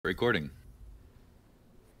Recording.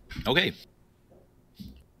 Okay.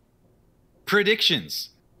 Predictions.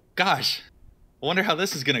 Gosh, I wonder how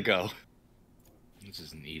this is gonna go. This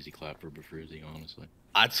is an easy clap for Bafruzi, honestly.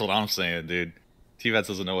 That's what I'm saying, dude. Tbatz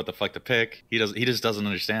doesn't know what the fuck to pick. He just doesn't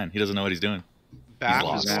understand. He doesn't know what he's doing.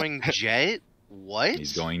 Baf is going Jet? What?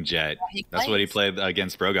 He's going Jet. That's what he played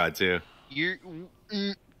against Brogod too. You're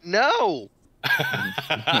no.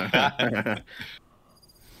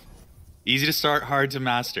 Easy to start, hard to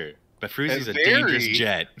master. Bafruzi's a dangerous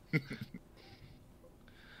Jet.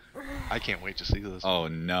 I can't wait to see this. Oh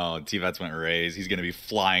no, Tbatz went Raze. He's gonna be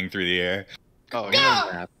flying through the air. Oh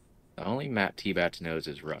yeah. The only map Tbatz knows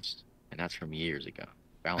is Rust, and that's from years ago.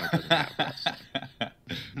 Valorant doesn't have Rust.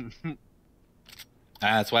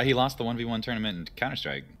 That's why he lost the 1v1 tournament in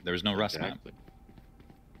Counter-Strike. There was no Rust map.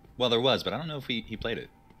 Well, there was, but I don't know if he played it.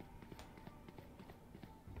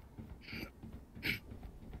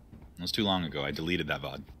 It was too long ago. I deleted that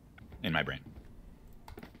VOD in my brain.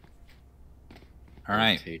 All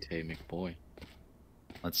right. Tay McBoy.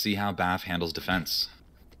 Let's see how Baf handles defense.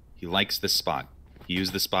 He likes this spot. He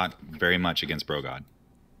used this spot very much against Brogod.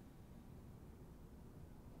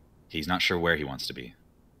 He's not sure where he wants to be,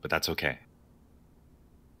 but that's okay.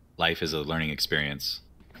 Life is a learning experience,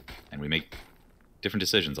 and we make different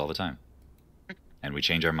decisions all the time. And we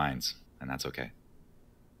change our minds, and that's okay.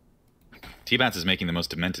 Tbatz is making the most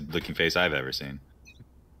demented looking face I've ever seen.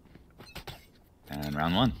 And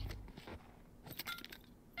round one.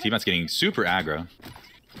 Tbatz getting super aggro.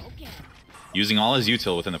 Using all his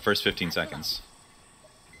util within the first 15 seconds.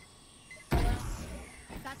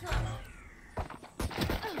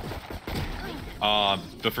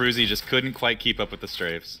 Bafruzi just couldn't quite keep up with the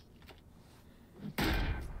strafes.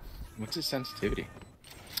 What's his sensitivity?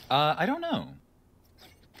 I don't know.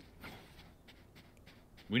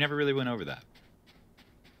 We never really went over that.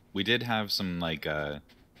 We did have some, like, I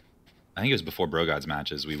think it was before Brogod's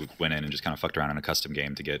matches, we went in and just kind of fucked around in a custom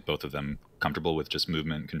game to get both of them comfortable with just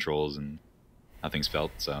movement controls and how things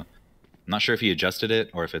felt, so I'm not sure if he adjusted it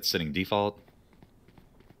or if it's sitting default,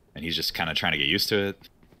 and he's just kind of trying to get used to it.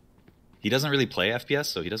 He doesn't really play FPS,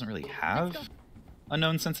 so he doesn't really have a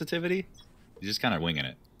known sensitivity. He's just kind of winging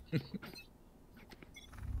it.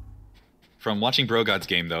 From watching Brogod's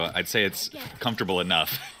game, though, I'd say it's comfortable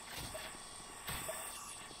enough.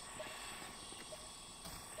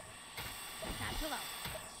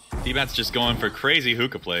 Tbatz just going for crazy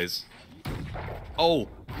hookah plays. Oh,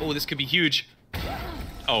 this could be huge.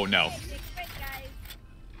 Oh no.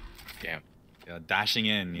 Damn. Yeah, dashing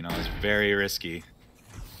in, you know, is very risky.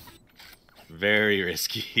 Very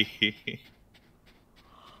risky.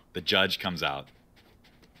 The judge comes out.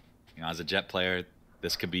 You know, as a Jet player,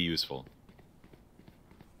 this could be useful.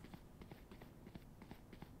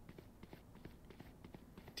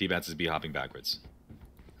 Tbatz is B-hopping backwards.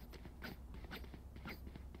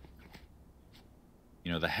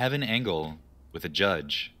 You know, the heaven angle with a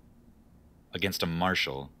judge against a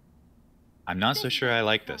marshal. I'm not so sure I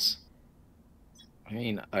like this. I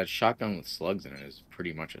mean, a shotgun with slugs in it is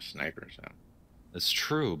pretty much a sniper, so. That's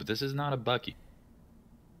true, but this is not a Bucky.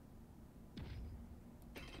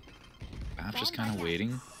 Baf's just kind of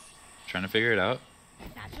waiting, trying to figure it out.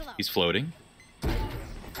 He's floating.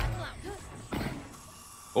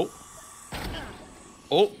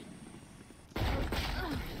 Oh!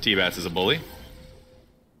 Tbatz is a bully.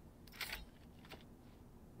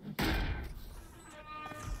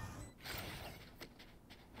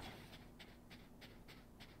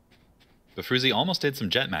 Bafruzi almost did some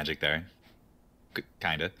Jet magic there.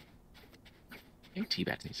 Kinda. I think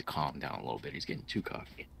Tbatz needs to calm down a little bit. He's getting too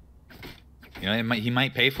cocky. You know, he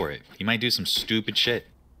might pay for it. He might do some stupid shit.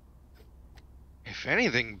 If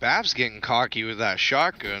anything, Baf's getting cocky with that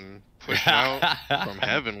shotgun. Pushed out from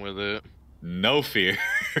heaven with it. No fear.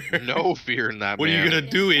 No fear in that What man. are you gonna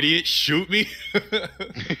do, idiot? Shoot me?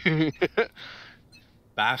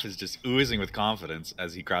 Baf is just oozing with confidence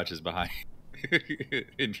as he crouches behind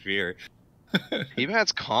in fear.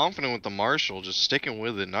 Tbat's confident with the Marshall, just sticking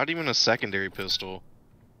with it. Not even a secondary pistol.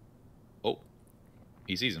 Oh,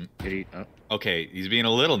 he sees him. Did he? Oh. Okay, he's being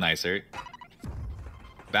a little nicer.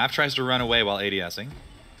 Baf tries to run away while ADSing.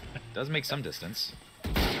 Does make some distance.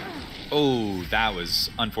 Oh, that was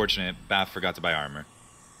unfortunate. Baf forgot to buy armor.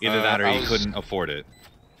 Either that or he couldn't afford it.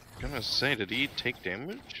 I was gonna say, did he take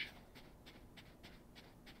damage?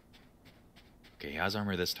 Okay, he has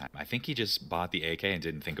armor this time. I think he just bought the AK and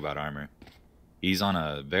didn't think about armor. He's on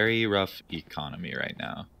a very rough economy right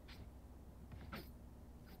now.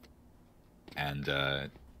 And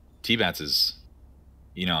Tbatz is,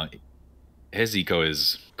 you know, his eco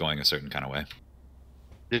is going a certain kind of way.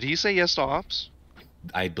 Did he say yes to ops?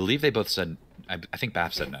 I believe they both said I think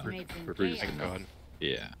Baf said no. For Bruce. Thank God.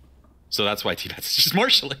 Yeah. So that's why Tbatz is just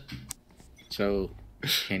marshalling. So,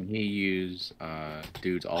 can he use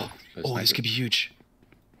dude's ult? as Oh, this sniper? could be huge.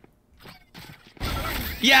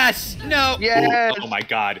 Yes! No! Yes! Oh my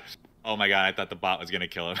god. Oh my god, I thought the bot was gonna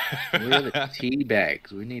kill him. Where are the tea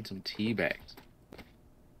bags? We need some tea bags.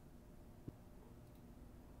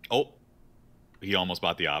 Oh. He almost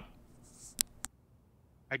bought the op.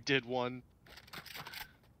 I did one.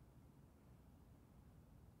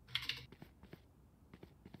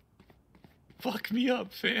 Fuck me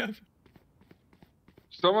up, fam.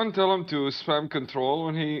 Someone tell him to spam control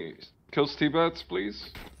when he kills Tbatz, please.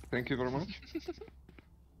 Thank you very much.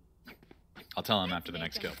 I'll tell him after the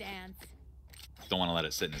next kill. Don't want to let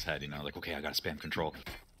it sit in his head, you know, like, okay, I gotta spam control.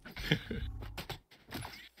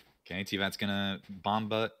 Okay, Tbatz gonna bomb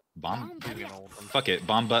butt. Fuck it,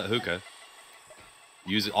 bomb butt hookah.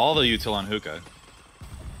 Use all the util on hookah.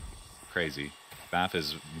 Crazy. Baf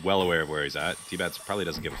is well aware of where he's at. Tbatz probably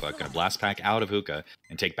doesn't give a fuck. Gonna blast pack out of hookah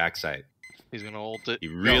and take backside. He's gonna ult it. He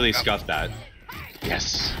really No. scuffed that.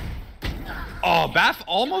 Yes. Oh, Baf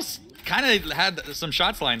almost kind of had some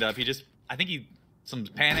shots lined up. He just, I think some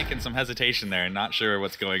panic and some hesitation there and not sure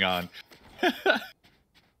what's going on.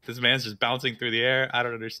 This man's just bouncing through the air. I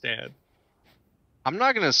don't understand. I'm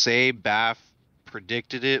not gonna say Baf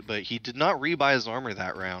predicted it, but he did not rebuy his armor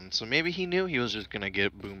that round, so maybe he knew he was just gonna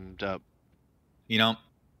get boomed up. You know,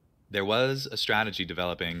 there was a strategy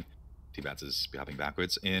developing. Tbatz is hopping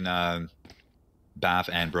backwards in Baf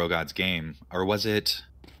and Brogod's game, or was it?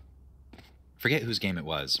 Forget whose game it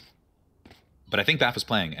was, but I think Baf was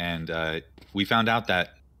playing, and we found out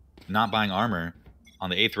that not buying armor on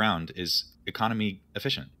the 8th round is economy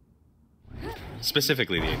efficient.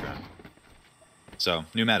 Specifically the 8th round. So,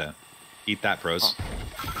 new meta. Eat that, pros.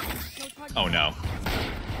 Oh no.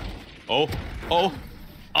 Oh, oh,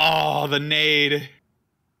 oh, the nade.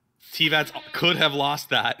 Tbatz could have lost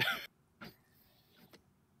that.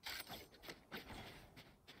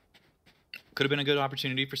 Could have been a good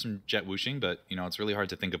opportunity for some jet whooshing, but, you know, it's really hard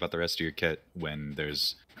to think about the rest of your kit when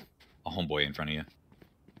there's a homeboy in front of you.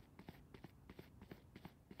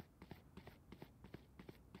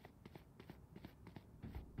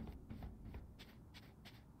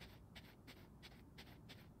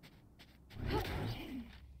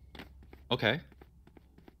 Okay.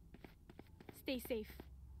 Stay safe.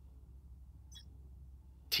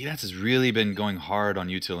 Tbatz has really been going hard on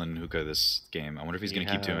util and hookah this game. I wonder if he's going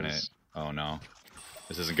to keep doing it. has. Oh no.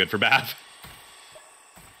 This isn't good for Baf.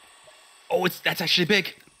 Oh, that's actually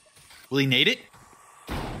big. Will he nade it?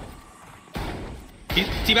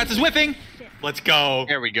 Tbatz is whiffing. Let's go.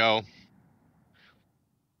 There we go.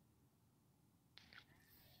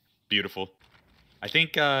 Beautiful. I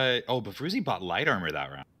think, oh, Bafruzi bought light armor that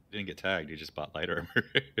round. He didn't get tagged. He just bought light armor.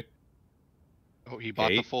 Oh, he bought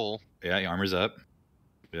the Okay. full. Yeah, he armor's up.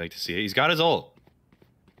 We like to see it. He's got his ult.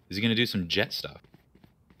 Is he going to do some jet stuff?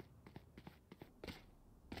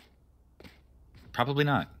 Probably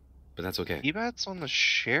not, but that's okay. Tbatz on the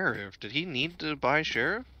sheriff. Did he need to buy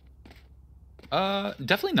sheriff?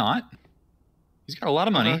 Definitely not. He's got a lot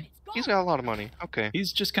of money. Okay. He's got a lot of money. Okay.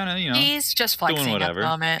 He's just kind of, you know, He's just flexing at whatever. the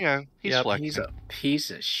moment. Yeah, he's Yep. flexing. He's a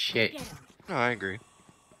piece of shit. Get him. No, I agree.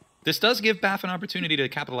 this does give Baf an opportunity to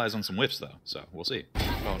capitalize on some whiffs, though. So we'll see.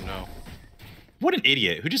 Oh no. What an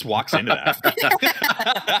idiot! Who just walks into that?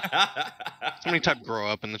 Somebody type grow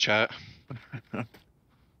up in the chat.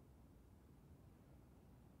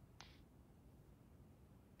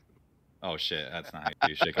 Oh shit! That's not how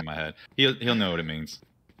you do. Shaking my head. He'll know what it means.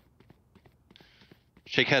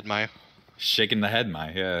 Shake head, Maya. Shaking the head,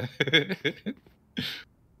 my yeah.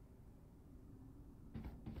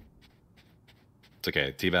 It's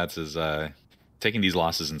okay. Tbatz is taking these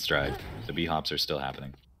losses in stride. The B hops are still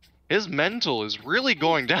happening. His mental is really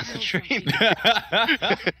going down the drain.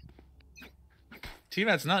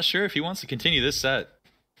 Tbatz not sure if he wants to continue this set.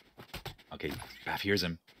 Okay, Baf hears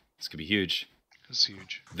him. This could be huge. It's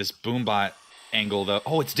huge. This boombot angle, though.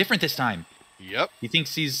 Oh, it's different this time. Yep. He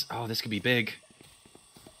thinks he's... Oh, this could be big.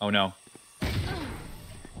 Oh, no.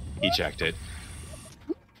 He checked it.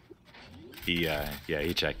 Yeah,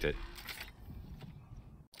 he checked it.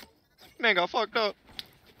 Man got fucked up.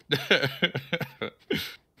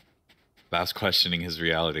 Baf's questioning his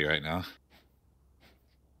reality right now.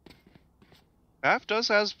 Baf does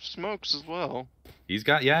has smokes as well. He's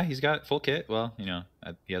got full kit. Well, you know,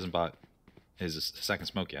 he hasn't bought his second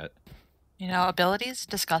smoke yet. You know, abilities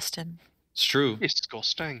disgusting. It's true. He's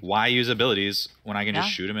disgusting. Why use abilities when I can just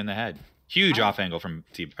Yeah. shoot him in the head? Huge Oh. off angle from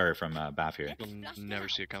Baf here. You'll never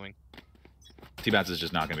see it coming. Tbatz is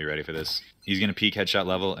just not going to be ready for this. He's going to peak headshot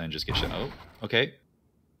level and just get shot. Oh, okay.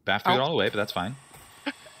 Baf threw it all away, but that's fine.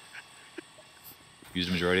 Used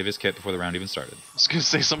a majority of his kit before the round even started. I was gonna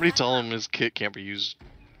say, somebody tell him his kit can't be used.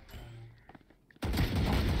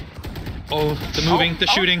 Oh, the moving, the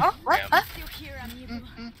shooting. What?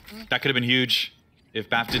 That could have been huge. If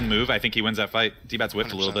Baf didn't move, I think he wins that fight. Tbatz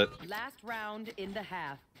whipped a little bit. Last round in the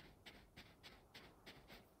half.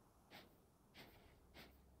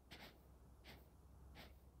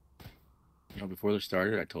 You know, before this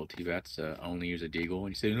started, I told Tbatz to only use a deagle, and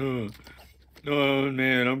he said, "No, no,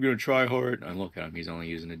 man, I'm gonna try hard." And I look at him; he's only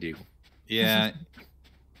using a deagle. Yeah.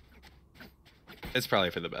 It's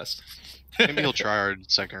probably for the best. Maybe he'll try hard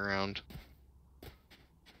second round.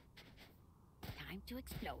 Time to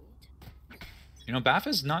explode. You know, Baf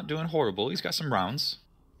is not doing horrible. He's got some rounds.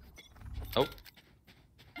 Oh.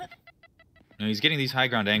 No, he's getting these high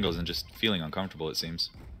ground angles and just feeling uncomfortable, it seems.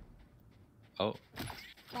 Oh.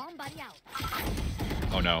 Bomb buddy out.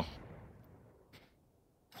 Oh, no.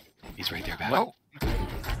 He's right there, Baf. Oh.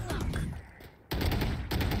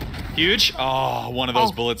 Huge. Oh, one of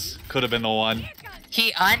those bullets could have been the one.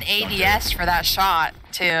 He un-ADS'd for that shot,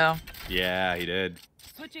 too. Yeah, he did.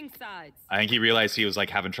 Switching sides. I think he realized he was like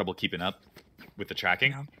having trouble keeping up with the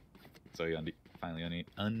tracking. Yeah. So he finally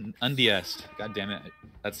unDS'd. God damn it.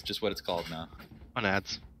 That's just what it's called now. On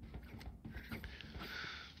ads.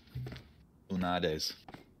 Nowadays.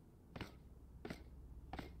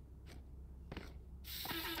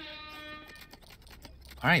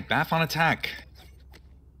 Alright, Baf on attack.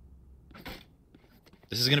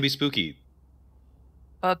 This is gonna be spooky.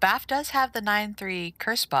 But Baf does have the 9-3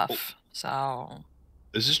 curse buff, so...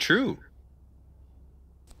 This is true.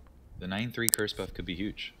 The 9-3 curse buff could be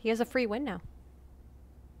huge. He has a free win now.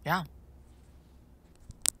 Yeah.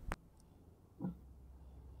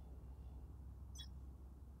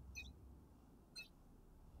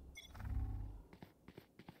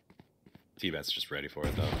 Tbat's just ready for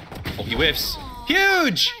it though. Oh, he whiffs.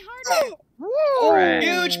 Huge! Trash.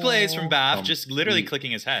 Huge plays from Baf, just literally Complete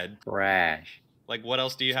clicking his head. Trash. Like, what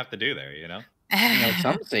else do you have to do there, you know? You know,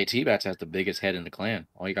 some say Tbatz has the biggest head in the clan.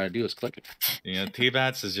 All you gotta do is click it. You know,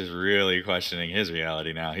 Tbatz is just really questioning his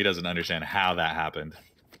reality now. He doesn't understand how that happened.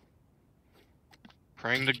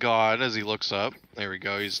 Praying to God as he looks up. There we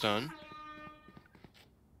go, he's done.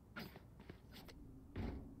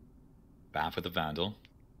 Baf with the Vandal.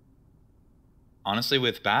 Honestly,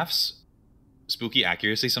 with Baf's spooky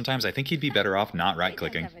accuracy sometimes, I think he'd be better off not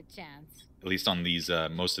right-clicking. Have a chance. At least on these,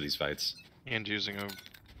 most of these fights. And using a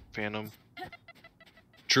Phantom.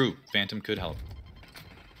 True, Phantom could help.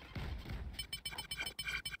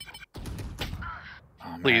 Oh,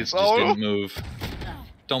 man, Please. just Oh. didn't move.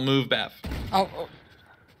 Don't move, Baf. Oh.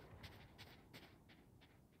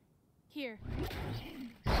 Here.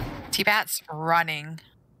 Tbat's running.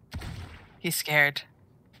 He's scared.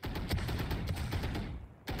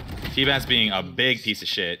 Tbat's being a big piece of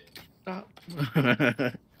shit. Stop.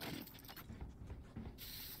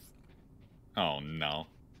 Oh, no.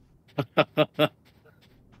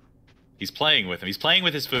 He's playing with him. He's playing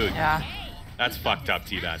with his food. Yeah. That's fucked up,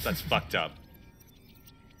 Tbatz. That's fucked up.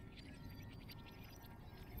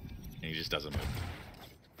 And he just doesn't move.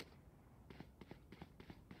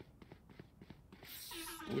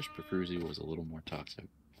 I wish Perfuzzi was a little more toxic.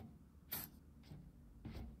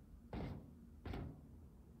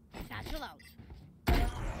 Satchel out.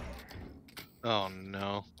 Oh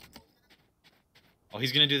no. Oh,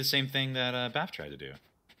 he's gonna do the same thing that Baf tried to do.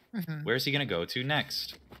 Mhm. Where's he gonna go to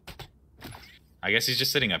next? I guess he's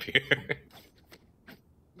just sitting up here.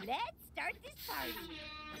 Let's start this party.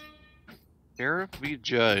 Here we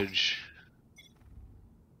judge.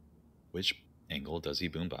 Which angle does he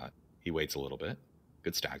boombot? He waits a little bit.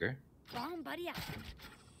 Good stagger. Bomb buddy out.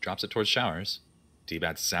 Drops it towards showers.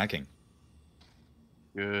 Tbat's sacking.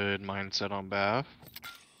 Good mindset on Baf.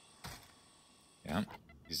 Yeah.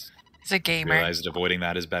 He's He's a gamer. realized avoiding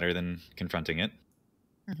that is better than confronting it.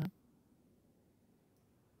 Mhm.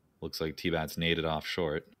 Looks like Tbat's naded off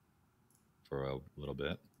short for a little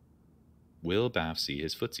bit. Will Baf see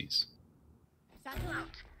his footsies? Satchel out.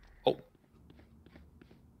 Oh.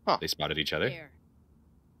 Huh. They spotted each other. Here.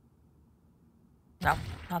 No,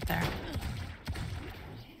 not there.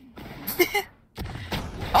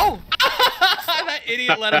 Oh! That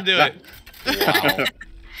idiot let him do it. Wow.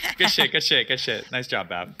 Good shit, good shit, good shit. Nice job,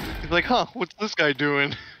 Baf. He's like, huh, what's this guy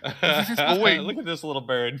doing? Oh, wait. Look at this little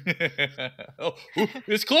bird. Oh, ooh,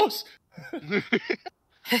 it's close.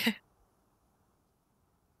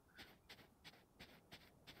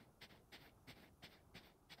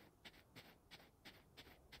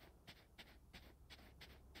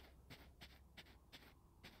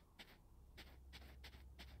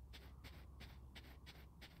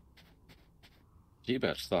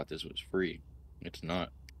 Tbatz thought this was free. It's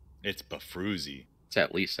not. It's Bafroozy. It's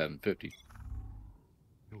at least 750.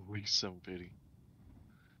 We so pity.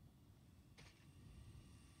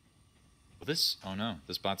 Well, this. Oh no,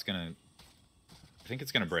 this bot's gonna. I think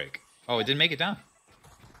it's gonna break. Oh, it didn't make it down.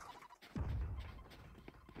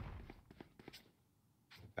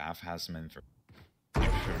 Baf has some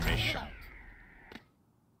information.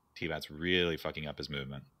 Tbatz really fucking up his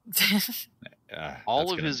movement.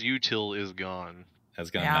 All of his util is gone. That's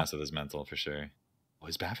gonna mess with his mental for sure. Oh,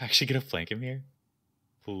 is Baf actually gonna flank him here?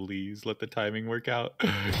 Please let the timing work out.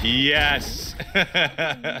 Yes!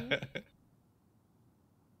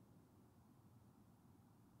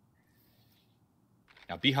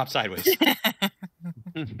 Now B hop sideways.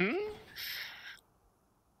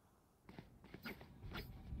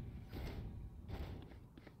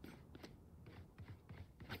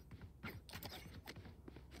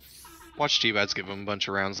 Watch Tbatz give him a bunch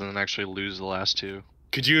of rounds and then actually lose the last two.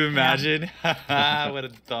 Could you imagine? What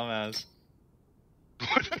a dumbass.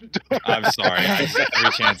 I'm sorry.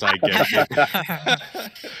 Every chance I get.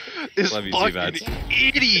 This Love you, fucking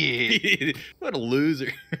Tbatz. idiot! What a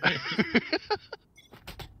loser.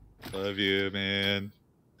 Love you, man.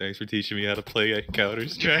 Thanks for teaching me how to play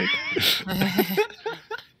Counter-Strike.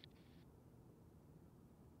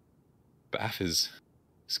 Baf is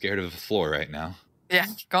scared of the floor right now. Yeah,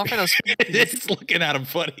 going for those. It's looking at him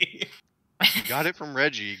funny. Got it from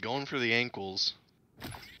Reggie, going for the ankles.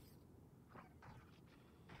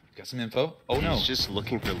 Got some info? Oh no. He's just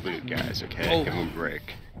looking for loot, guys, okay? Oh. Give him a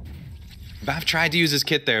break. Baf tried to use his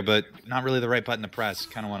kit there, but not really the right button to press.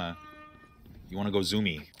 Kind of want to... You want to go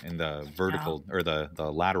zoomy in the vertical, or the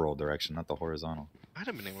lateral direction, not the horizontal. I'd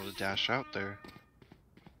have been able to dash out there.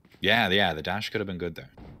 Yeah, the dash could have been good there.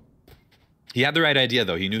 He had the right idea,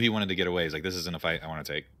 though. He knew he wanted to get away. He's like, this isn't a fight I want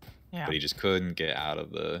to take. Yeah. But he just couldn't get out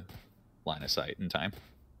of the line of sight in time.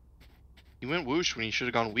 He went whoosh when he should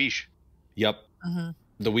have gone weesh. Yep.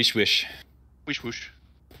 The wish wish. Whoosh whoosh.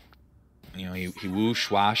 You know, he whoosh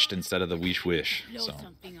washed instead of the wish wish. Blow So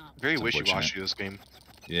something up. Very It's wishy-washy unfortunate. this game.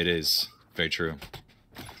 it is very true.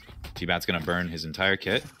 Tbatz gonna burn his entire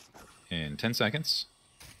kit in 10 seconds.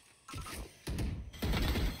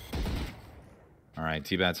 All right,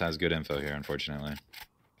 Tbatz has good info here, unfortunately.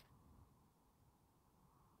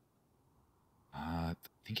 I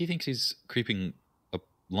think he thinks he's creeping up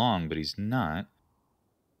long, but he's not.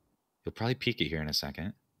 He'll probably peek it here in a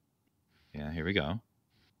second. Yeah, here we go.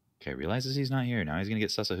 Okay, realizes he's not here. Now he's going to get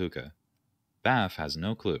Sasahuka. Baf has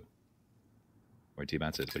no clue where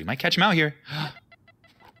Tbatz is, but he might catch him out here.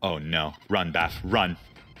 Oh, no. Run, Baf. Run.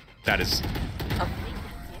 That is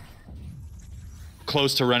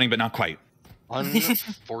close to running, but not quite.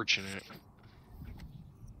 Unfortunate.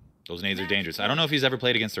 Those nades are dangerous. I don't know if he's ever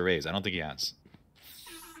played against a Raze. I don't think he has.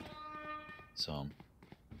 So...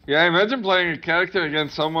 Yeah, imagine playing a character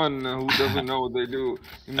against someone who doesn't know what they do.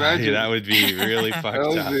 Imagine. that would be really fucked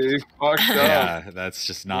That up. would be fucked up. Yeah, that's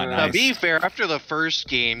just not Yeah. To nice. be fair, after the first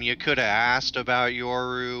game, you could have asked about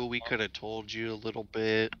Yoru. We could have told you a little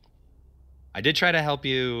bit. I did try to help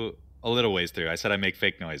you a little ways through. I said I make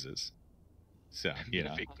fake noises. So, you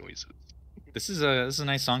know. Fake noises. This is a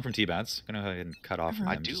nice song from Tbatz. Gonna go ahead and cut off from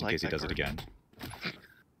I him do just like in case he that does it card. again.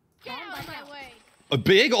 Get out of my way. A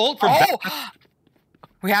big ult from Oh! Baf.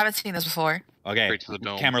 We haven't seen this before. Okay, Straight to the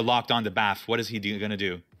dome. camera locked on to Baf. What is he gonna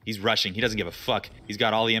do? He's rushing. He doesn't give a fuck. He's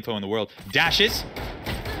got all the info in the world. Dashes.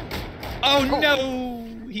 Oh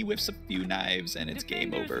no! He whips a few knives and it's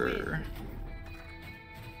game over.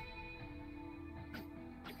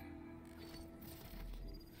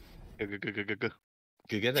 Go.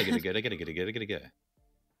 Good.